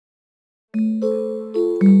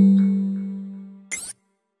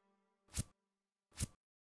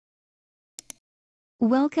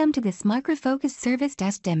Welcome to this Micro Focus Service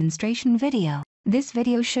Desk demonstration video. This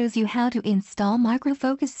video shows you how to install Micro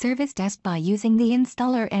Focus Service Desk by using the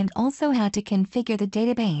installer and also how to configure the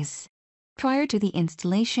database. Prior to the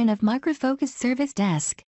installation of Micro Focus Service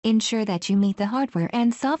Desk, ensure that you meet the hardware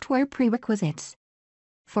and software prerequisites.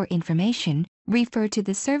 For information, refer to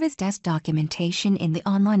the Service Desk documentation in the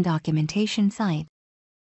online documentation site.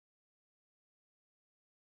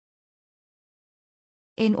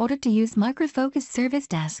 In order to use Micro Focus Service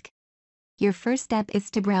Desk, your first step is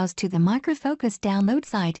to browse to the Micro Focus download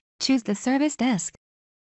site, choose the Service Desk,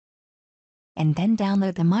 and then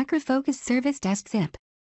download the Micro Focus Service Desk zip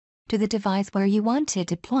to the device where you want to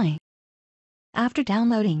deploy. After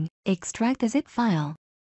downloading, extract the zip file.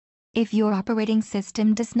 If your operating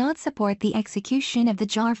system does not support the execution of the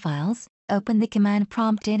jar files, open the command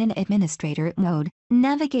prompt in an administrator mode,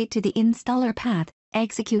 navigate to the installer path,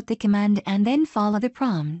 execute the command and then follow the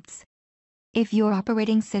prompts. If your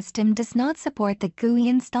operating system does not support the GUI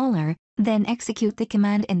installer, then execute the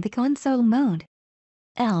command in the console mode.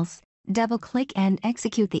 Else, double-click and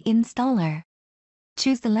execute the installer.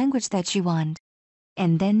 Choose the language that you want,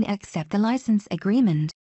 and then accept the license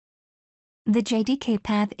agreement. The JDK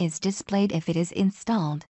path is displayed if it is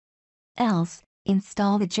installed. Else,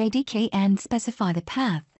 install the JDK and specify the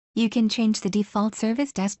path. You can change the default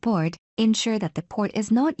Service Desk port, ensure that the port is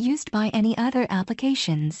not used by any other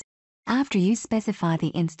applications. After you specify the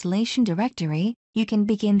installation directory, you can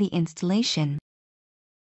begin the installation.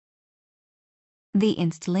 The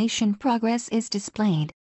installation progress is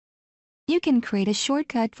displayed. You can create a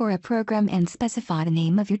shortcut for a program and specify the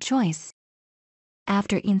name of your choice.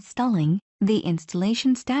 After installing, the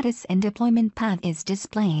installation status and deployment path is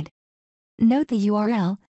displayed. Note the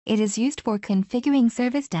URL, it is used for configuring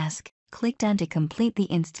Service Desk. Click Done to complete the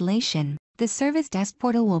installation. The Service Desk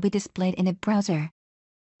portal will be displayed in a browser.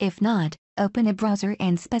 If not, open a browser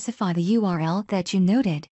and specify the URL that you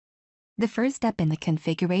noted. The first step in the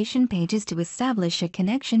configuration page is to establish a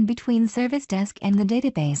connection between Service Desk and the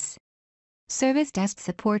database. Service Desk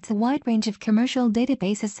supports a wide range of commercial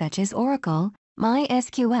databases such as Oracle,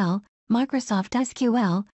 MySQL, Microsoft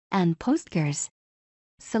SQL, and Postgres.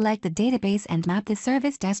 Select the database and map the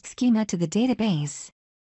Service Desk schema to the database.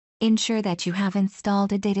 Ensure that you have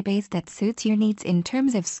installed a database that suits your needs in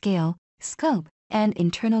terms of scale, scope, and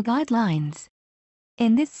internal guidelines.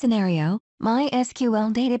 In this scenario,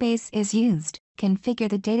 MySQL database is used. Configure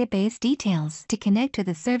the database details to connect to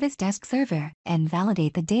the Service Desk server and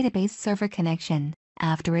validate the database server connection.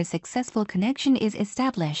 After a successful connection is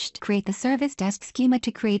established, create the Service Desk schema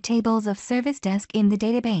to create tables of Service Desk in the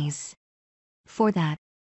database. For that,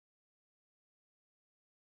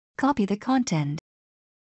 copy the content.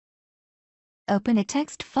 Open a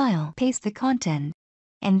text file, paste the content,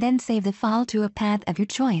 and then save the file to a path of your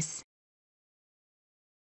choice.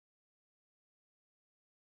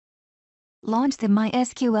 Launch the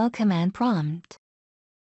MySQL command prompt.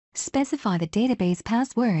 Specify the database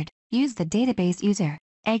password. Use the database user.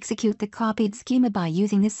 Execute the copied schema by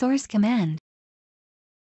using the source command.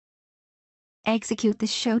 Execute the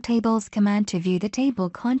show tables command to view the table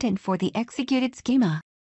content for the executed schema.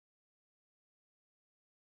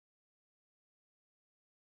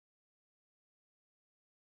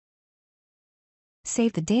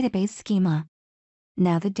 Save the database schema.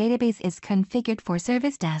 Now the database is configured for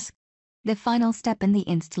Service Desk. The final step in the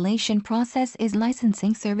installation process is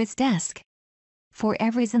licensing Service Desk. For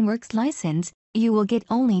every ZenWorks license, you will get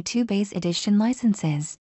only 2 base edition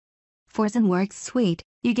licenses. For ZenWorks Suite,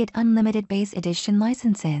 you get unlimited base edition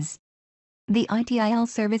licenses. The ITIL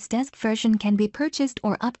Service Desk version can be purchased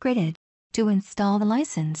or upgraded. To install the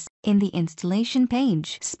license, in the installation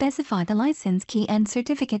page, specify the license key and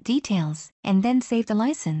certificate details, and then save the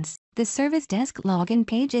license. The Service Desk login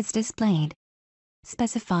page is displayed.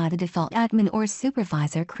 Specify the default admin or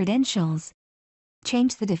supervisor credentials.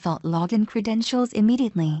 Change the default login credentials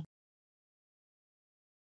immediately.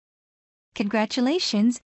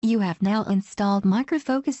 Congratulations, you have now installed Micro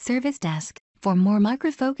Focus Service Desk. For more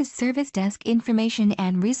Micro Focus Service Desk information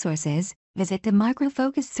and resources, visit the Micro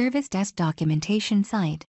Focus Service Desk documentation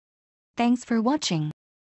site. Thanks for watching.